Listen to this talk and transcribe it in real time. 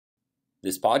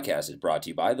This podcast is brought to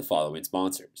you by the following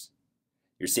sponsors.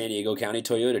 Your San Diego County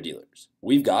Toyota dealers.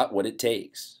 We've got what it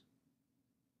takes.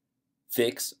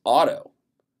 Fix Auto.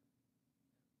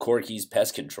 Corky's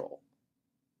Pest Control.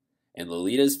 And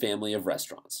Lolita's Family of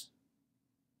Restaurants.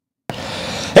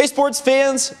 Hey sports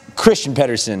fans, Christian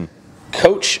Pedersen,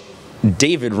 Coach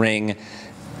David Ring.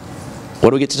 What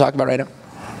do we get to talk about right now?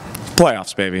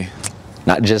 Playoffs, baby.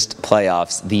 Not just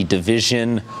playoffs, the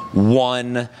Division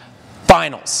I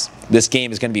Finals. This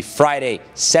game is going to be Friday,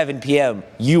 7 p.m.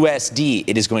 USD.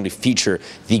 It is going to feature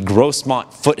the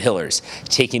Grossmont Foothillers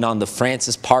taking on the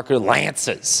Francis Parker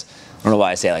Lancers. I don't know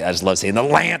why I say it like that. I just love saying the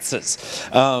Lancers.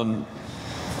 Not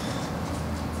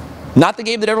the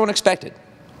game that everyone expected.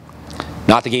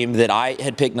 Not the game that I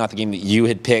had picked, not the game that you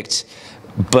had picked.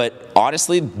 But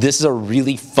honestly, this is a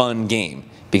really fun game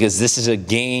because this is a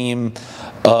game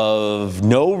of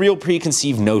no real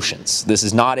preconceived notions. This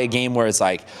is not a game where it's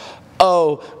like,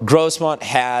 oh, Grossmont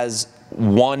has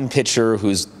one pitcher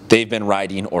who's they've been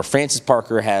riding, or Francis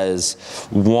Parker has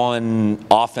one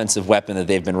offensive weapon that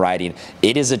they've been riding.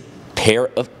 It is a pair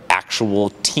of actual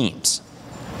teams.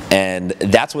 And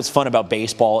that's what's fun about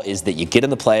baseball is that you get in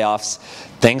the playoffs,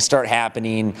 things start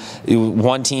happening,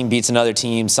 one team beats another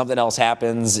team, something else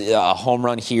happens, a home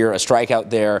run here, a strikeout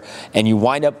there, and you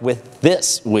wind up with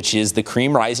this, which is the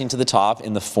cream rising to the top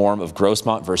in the form of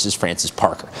Grossmont versus Francis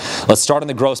Parker. Let's start on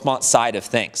the Grossmont side of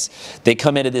things. They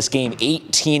come into this game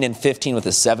 18-15 with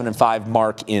a 7-5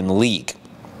 mark in league.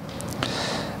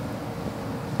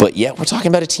 But yet we're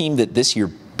talking about a team that this year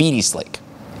beat Eastlake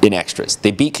in extras.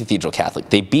 They beat Cathedral Catholic.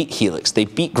 They beat Helix. They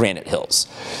beat Granite Hills.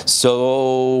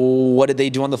 So what did they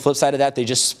do on the flip side of that? They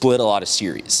just split a lot of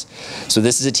series. So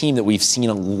this is a team that we've seen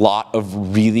a lot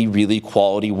of really, really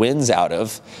quality wins out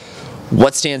of.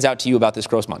 What stands out to you about this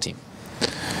Grossmont team?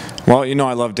 Well, you know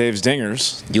I love Dave's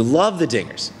dingers. You love the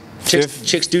dingers.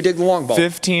 Chicks do dig the long ball.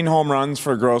 15 home runs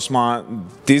for Grossmont.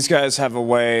 These guys have a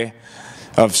way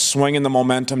of swinging the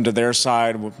momentum to their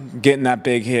side, getting that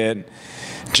big hit.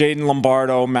 Jaden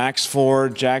Lombardo, Max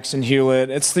Ford, Jackson Hewlett.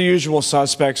 It's the usual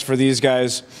suspects for these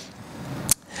guys.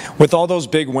 With all those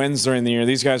big wins during the year,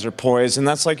 these guys are poised. And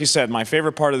that's, like you said, my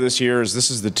favorite part of this year is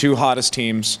this is the two hottest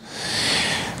teams.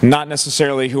 Not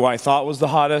necessarily who I thought was the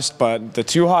hottest, but the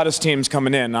two hottest teams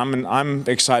coming in. I'm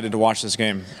excited to watch this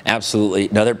game. Absolutely.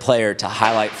 Another player to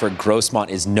highlight for Grossmont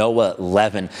is Noah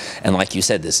Levin. And like you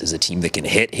said, this is a team that can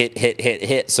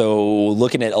hit. So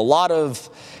looking at a lot of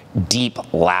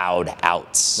deep, loud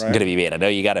outs going to be made. I know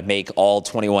you got to make all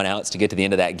 21 outs to get to the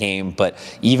end of that game, but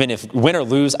even if win or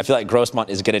lose, I feel like Grossmont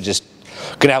is going to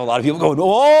have a lot of people going,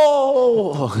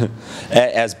 oh,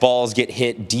 as balls get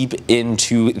hit deep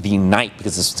into the night,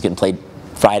 because this is getting played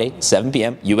Friday, 7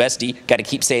 p.m. USD. Got to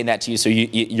keep saying that to you so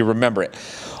you remember it.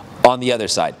 On the other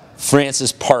side,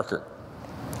 Francis Parker.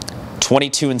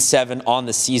 22-7 on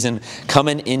the season,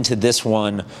 coming into this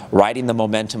one, riding the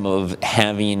momentum of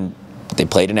having. They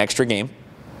played an extra game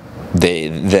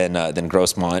than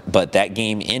Grossmont, but that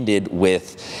game ended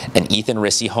with an Ethan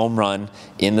Rissy home run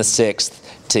in the 6th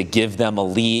to give them a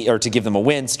lead, or to give them a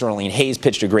win. Sterling Hayes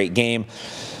pitched a great game.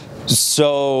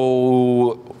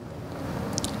 So,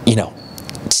 you know,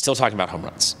 still talking about home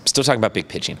runs, still talking about big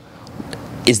pitching.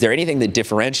 Is there anything that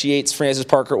differentiates Francis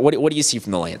Parker? What do you see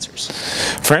from the Lancers?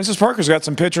 Francis Parker's got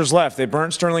some pitchers left. They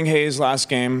burnt Sterling Hayes last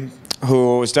game,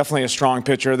 who was definitely a strong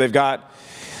pitcher. They've got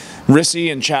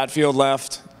Rissy and Chatfield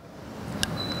left.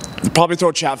 Probably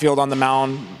throw Chatfield on the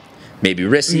mound. Maybe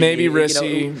Rissy. Maybe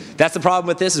Rissy. You know, that's the problem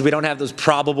with this is we don't have those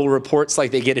probable reports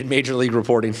like they get in Major League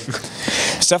reporting.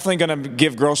 It's definitely going to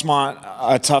give Grossmont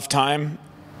a tough time.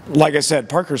 Like I said,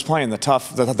 Parker's playing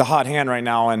the hot hand right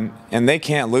now, and they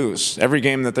can't lose. Every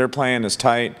game that they're playing is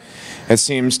tight. It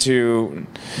seems to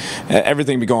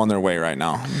everything be going their way right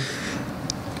now.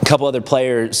 A couple other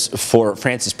players for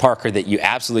Francis Parker that you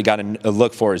absolutely got to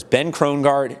look for is Ben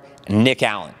Krongard and Nick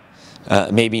Allen.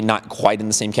 Maybe not quite in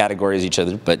the same category as each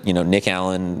other, but you know, Nick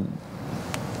Allen,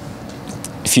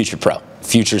 future pro,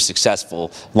 future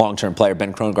successful long-term player.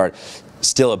 Ben Krongard,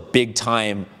 still a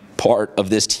big-time part of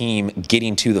this team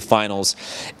getting to the finals.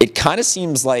 It kind of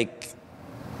seems like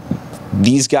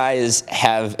these guys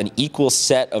have an equal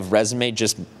set of resume,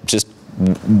 just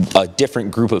a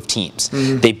different group of teams.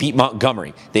 They beat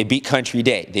Montgomery, they beat Country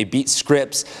Day, they beat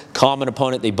Scripps, common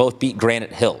opponent, they both beat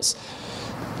Granite Hills.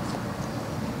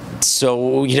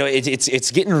 So, you know,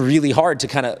 it's getting really hard to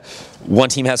kind of, one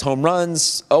team has home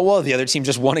runs, oh well, the other team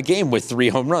just won a game with 3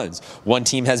 home runs. One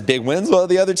team has big wins, well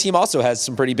the other team also has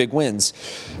some pretty big wins.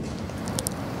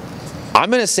 I'm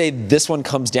going to say this one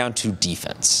comes down to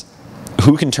defense.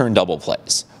 Who can turn double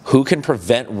plays? who can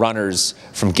prevent runners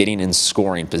from getting in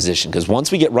scoring position? Because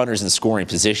once we get runners in scoring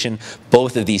position,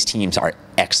 both of these teams are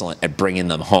excellent at bringing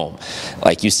them home.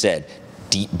 Like you said,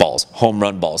 deep balls, home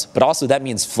run balls, but also that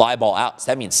means fly ball outs.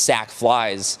 That means sack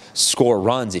flies, score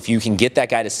runs. If you can get that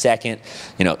guy to second,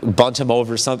 bunt him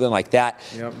over, something like that,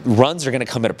 runs are going to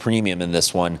come at a premium in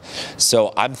this one.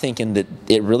 So I'm thinking that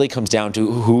it really comes down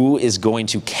to who is going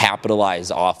to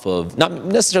capitalize off of, not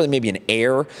necessarily maybe an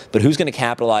error, but who's going to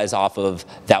capitalize off of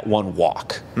that one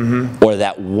walk, or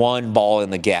that one ball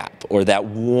in the gap, or that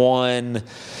one,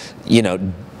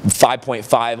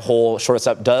 5.5 hole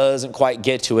shortstop doesn't quite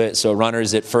get to it, so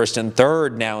runners at first and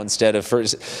third now instead of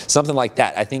first, something like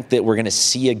that. I think that we're going to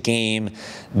see a game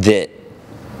that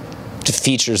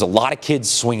features a lot of kids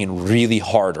swinging really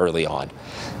hard early on.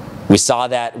 We saw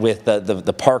that with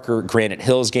the Parker Granite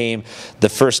Hills game. The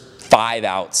first 5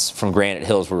 outs from Granite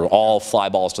Hills were all fly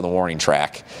balls to the warning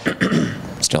track.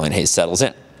 Sterling Hayes settles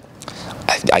in.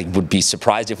 I would be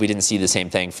surprised if we didn't see the same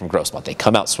thing from Grossmont. They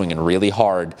come out swinging really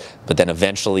hard, but then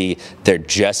eventually they're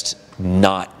just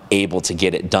not able to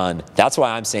get it done. That's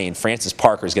why I'm saying Francis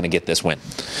Parker is going to get this win.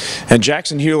 And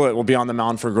Jackson Hewlett will be on the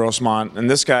mound for Grossmont, and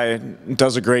this guy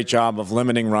does a great job of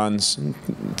limiting runs,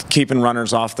 keeping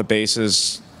runners off the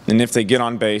bases, and if they get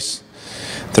on base,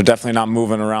 they're definitely not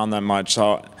moving around that much.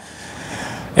 So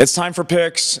it's time for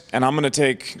picks, and I'm going to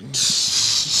take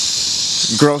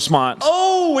Grossmont.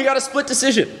 Oh, we got a split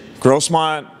decision.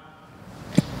 Grossmont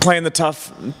playing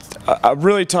a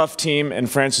really tough team in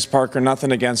Francis Parker.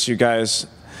 Nothing against you guys.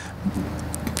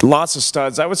 Lots of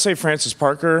studs. I would say Francis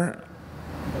Parker,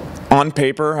 on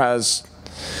paper, has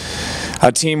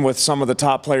a team with some of the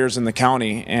top players in the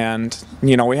county, and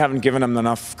we haven't given them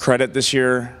enough credit this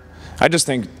year. I just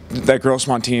think that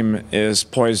Grossmont team is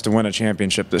poised to win a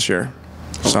championship this year.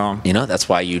 So that's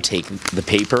why you take the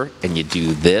paper and you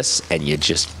do this and you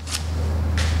just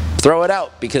throw it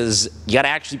out, because you got to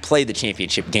actually play the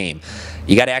championship game.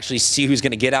 You got to actually see who's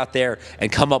going to get out there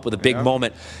and come up with a big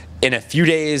moment. In a few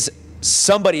days,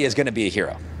 somebody is going to be a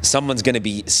hero. Someone's going to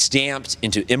be stamped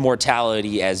into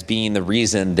immortality as being the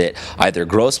reason that either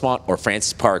Grossmont or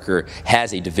Francis Parker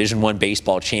has a Division I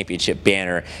baseball championship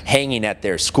banner hanging at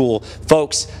their school.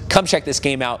 Folks, come check this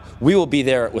game out. We will be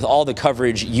there with all the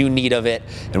coverage you need of it,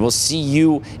 and we'll see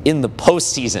you in the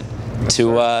postseason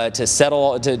to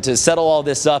settle all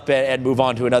this up and move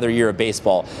on to another year of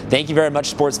baseball. Thank you very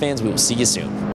much, sports fans. We will see you soon.